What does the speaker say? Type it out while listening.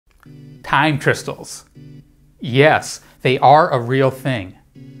Time crystals. Yes, they are a real thing.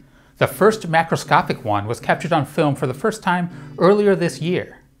 The first macroscopic one was captured on film for the first time earlier this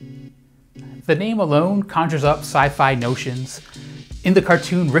year. The name alone conjures up sci-fi notions. In the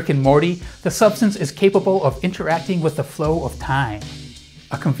cartoon Rick and Morty, the substance is capable of interacting with the flow of time.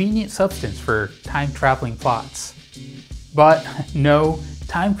 A convenient substance for time-traveling plots. But no,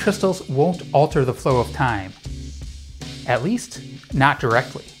 time crystals won't alter the flow of time. At least, not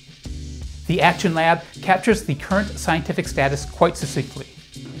directly. The Action Lab captures the current scientific status quite succinctly.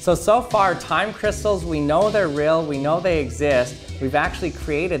 So far, time crystals, we know they're real, we know they exist, we've actually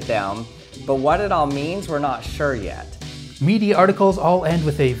created them, but what it all means, we're not sure yet. Media articles all end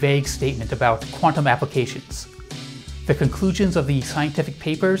with a vague statement about quantum applications. The conclusions of the scientific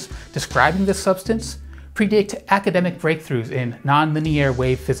papers describing this substance predict academic breakthroughs in nonlinear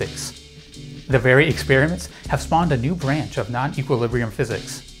wave physics. The very experiments have spawned a new branch of non-equilibrium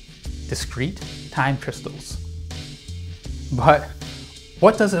physics: discrete time crystals. But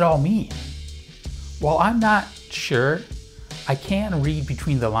what does it all mean? While I'm not sure, I can read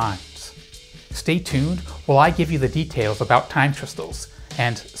between the lines. Stay tuned while I give you the details about time crystals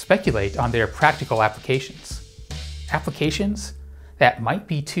and speculate on their practical applications. Applications that might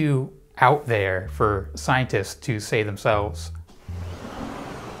be too out there for scientists to say themselves.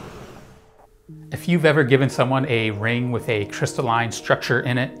 If you've ever given someone a ring with a crystalline structure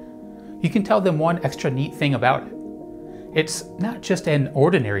in it, you can tell them one extra neat thing about it. It's not just an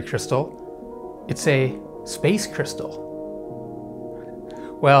ordinary crystal, it's a space crystal.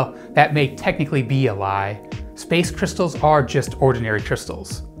 Well, that may technically be a lie. Space crystals are just ordinary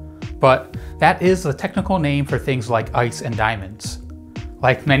crystals. But that is the technical name for things like ice and diamonds.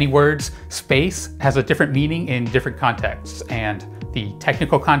 Like many words, space has a different meaning in different contexts, and the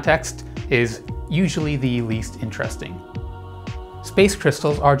technical context is usually the least interesting. Space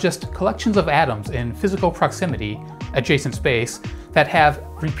crystals are just collections of atoms in physical proximity, adjacent space, that have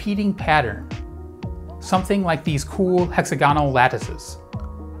repeating pattern. Something like these cool hexagonal lattices.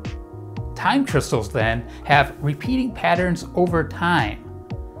 Time crystals then have repeating patterns over time.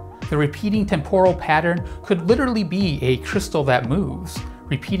 The repeating temporal pattern could literally be a crystal that moves,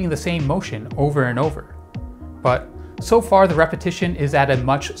 repeating the same motion over and over. But so far the repetition is at a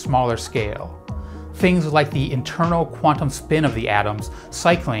much smaller scale. Things like the internal quantum spin of the atoms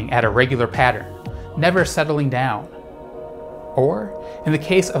cycling at a regular pattern, never settling down. Or, in the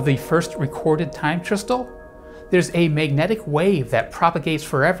case of the first recorded time crystal, there's a magnetic wave that propagates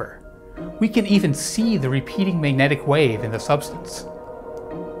forever. We can even see the repeating magnetic wave in the substance.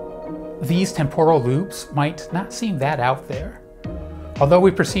 These temporal loops might not seem that out there. Although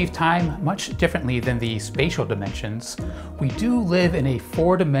we perceive time much differently than the spatial dimensions, we do live in a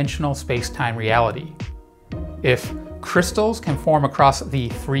four-dimensional space-time reality. If crystals can form across the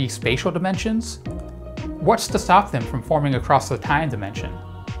three spatial dimensions, what's to stop them from forming across the time dimension?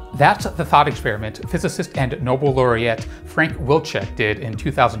 That's the thought experiment physicist and Nobel laureate Frank Wilczek did in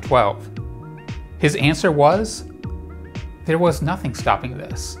 2012. His answer was, there was nothing stopping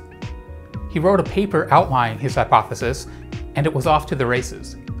this. He wrote a paper outlining his hypothesis, and it was off to the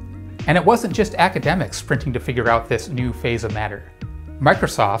races. And it wasn't just academics sprinting to figure out this new phase of matter.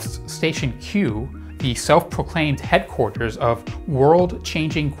 Microsoft's Station Q, the self-proclaimed headquarters of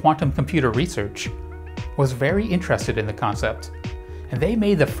world-changing quantum computer research, was very interested in the concept, and they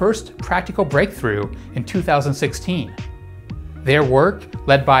made the first practical breakthrough in 2016. Their work,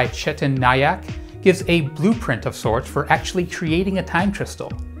 led by Chetan Nayak, gives a blueprint of sorts for actually creating a time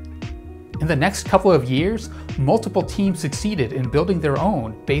crystal. In the next couple of years, multiple teams succeeded in building their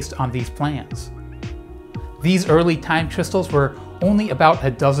own based on these plans. These early time crystals were only about a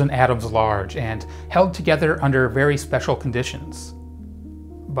dozen atoms large and held together under very special conditions.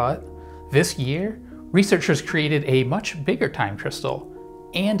 But this year, researchers created a much bigger time crystal,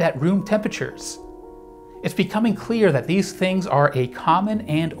 and at room temperatures. It's becoming clear that these things are a common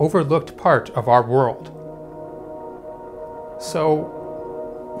and overlooked part of our world. So,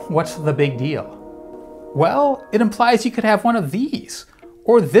 what's the big deal? Well, it implies you could have one of these,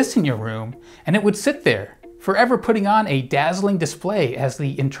 or this in your room, and it would sit there, forever putting on a dazzling display as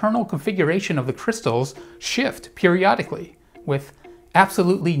the internal configuration of the crystals shift periodically, with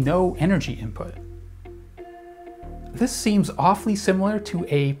absolutely no energy input. This seems awfully similar to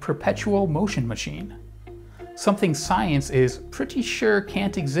a perpetual motion machine, something science is pretty sure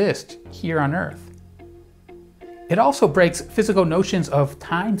can't exist here on Earth. It also breaks physical notions of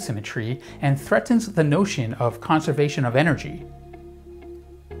time symmetry and threatens the notion of conservation of energy.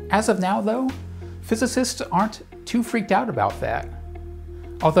 As of now, though, physicists aren't too freaked out about that.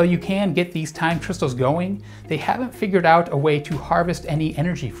 Although you can get these time crystals going, they haven't figured out a way to harvest any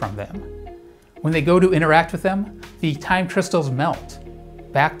energy from them. When they go to interact with them, the time crystals melt,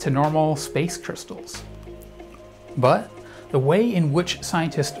 back to normal space crystals. But the way in which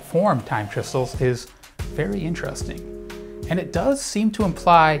scientists form time crystals is very interesting, and it does seem to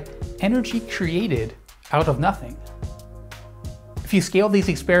imply energy created out of nothing. If you scale these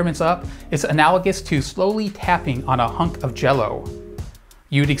experiments up, it's analogous to slowly tapping on a hunk of jello.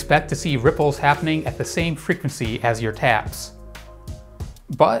 You'd expect to see ripples happening at the same frequency as your taps.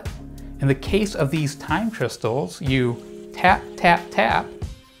 But in the case of these time crystals, you tap, tap, tap,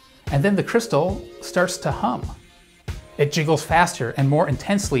 and then the crystal starts to hum. It jiggles faster and more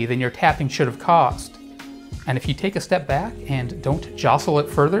intensely than your tapping should have caused. And if you take a step back and don't jostle it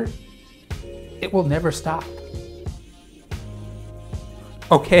further, it will never stop.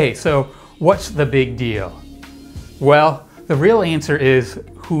 Okay, so what's the big deal? Well, the real answer is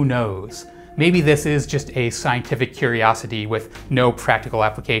who knows? Maybe this is just a scientific curiosity with no practical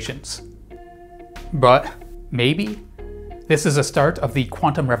applications. But maybe this is a start of the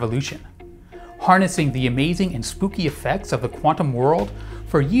quantum revolution, harnessing the amazing and spooky effects of the quantum world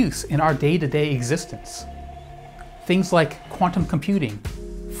for use in our day-to-day existence. Things like quantum computing,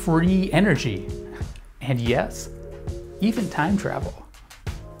 free energy, and yes, even time travel.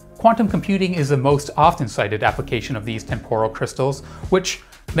 Quantum computing is the most often cited application of these temporal crystals, which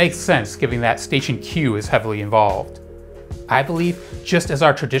makes sense given that Station Q is heavily involved. I believe just as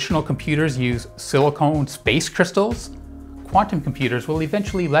our traditional computers use silicone space crystals, quantum computers will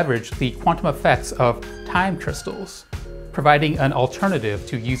eventually leverage the quantum effects of time crystals, providing an alternative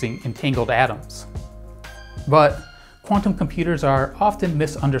to using entangled atoms. But quantum computers are often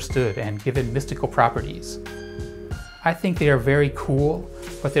misunderstood and given mystical properties. I think they are very cool,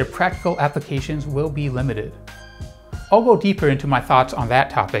 but their practical applications will be limited. I'll go deeper into my thoughts on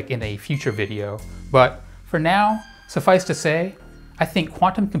that topic in a future video, but for now, suffice to say, I think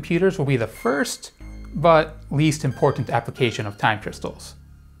quantum computers will be the first, but least important application of time crystals.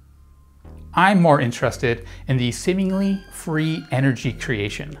 I'm more interested in the seemingly free energy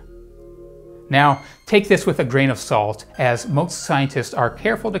creation. Now, take this with a grain of salt, as most scientists are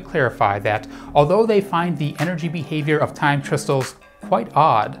careful to clarify that although they find the energy behavior of time crystals quite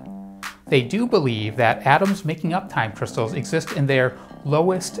odd, they do believe that atoms making up time crystals exist in their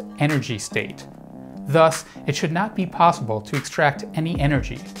lowest energy state. Thus, it should not be possible to extract any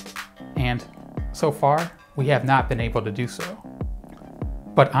energy. And so far, we have not been able to do so.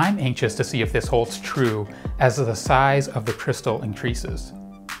 But I'm anxious to see if this holds true as the size of the crystal increases.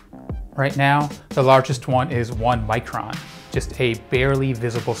 Right now, the largest one is 1 micron, just a barely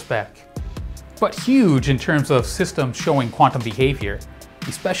visible speck. But huge in terms of systems showing quantum behavior,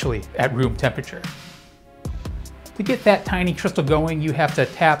 especially at room temperature. To get that tiny crystal going, you have to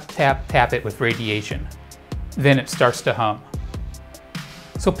tap, tap, tap it with radiation. Then it starts to hum.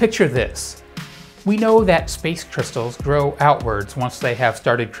 So picture this. We know that space crystals grow outwards once they have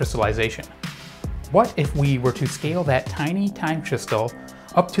started crystallization. What if we were to scale that tiny time crystal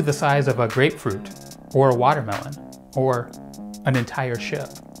up to the size of a grapefruit, or a watermelon, or an entire ship?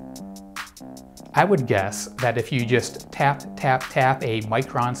 I would guess that if you just tap, tap, tap a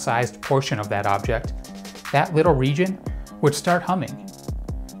micron-sized portion of that object, that little region would start humming,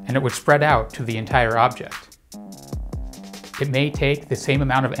 and it would spread out to the entire object. It may take the same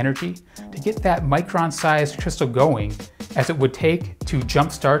amount of energy to get that micron-sized crystal going as it would take to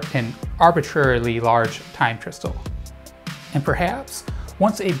jumpstart an arbitrarily large time crystal. And perhaps,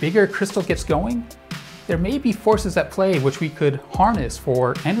 once a bigger crystal gets going, there may be forces at play which we could harness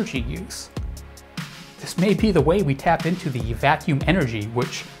for energy use. This may be the way we tap into the vacuum energy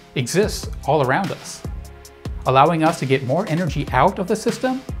which exists all around us, allowing us to get more energy out of the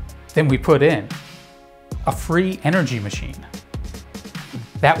system than we put in. A free energy machine.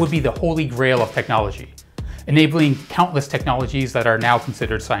 That would be the holy grail of technology, enabling countless technologies that are now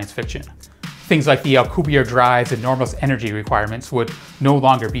considered science fiction. Things like the Alcubierre drive's enormous energy requirements would no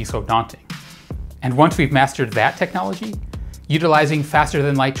longer be so daunting. And once we've mastered that technology, utilizing faster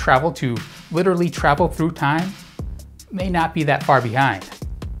than light travel to literally travel through time may not be that far behind.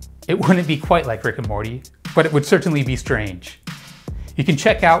 It wouldn't be quite like Rick and Morty, but it would certainly be strange. You can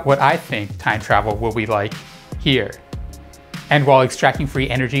check out what I think time travel will be like here. And while extracting free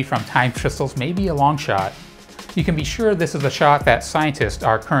energy from time crystals may be a long shot, you can be sure this is a shot that scientists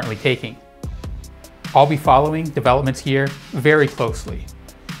are currently taking. I'll be following developments here very closely,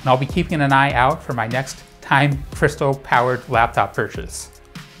 and I'll be keeping an eye out for my next time crystal-powered laptop purchase.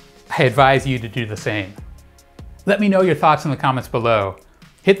 I advise you to do the same. Let me know your thoughts in the comments below.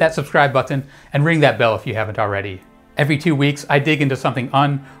 Hit that subscribe button and ring that bell if you haven't already. Every 2 weeks, I dig into something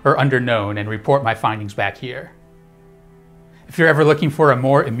or underknown and report my findings back here. If you're ever looking for a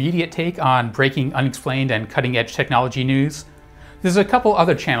more immediate take on breaking, unexplained, and cutting-edge technology news, there's a couple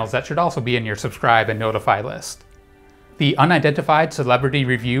other channels that should also be in your subscribe and notify list. The Unidentified Celebrity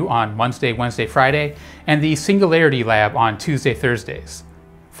Review on Wednesday, Friday, and the Singularity Lab on Tuesday, Thursdays.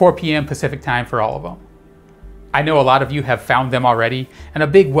 4 p.m. Pacific time for all of them. I know a lot of you have found them already, and a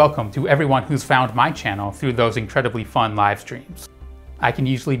big welcome to everyone who's found my channel through those incredibly fun live streams. I can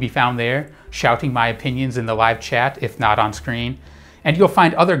usually be found there, shouting my opinions in the live chat if not on screen, and you'll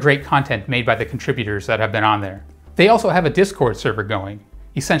find other great content made by the contributors that have been on there. They also have a Discord server going,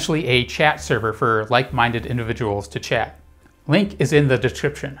 essentially a chat server for like-minded individuals to chat. Link is in the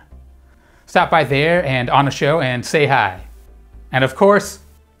description. Stop by there and on a show and say hi. And of course,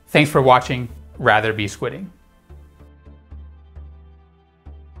 thanks for watching Rather Be Squidding.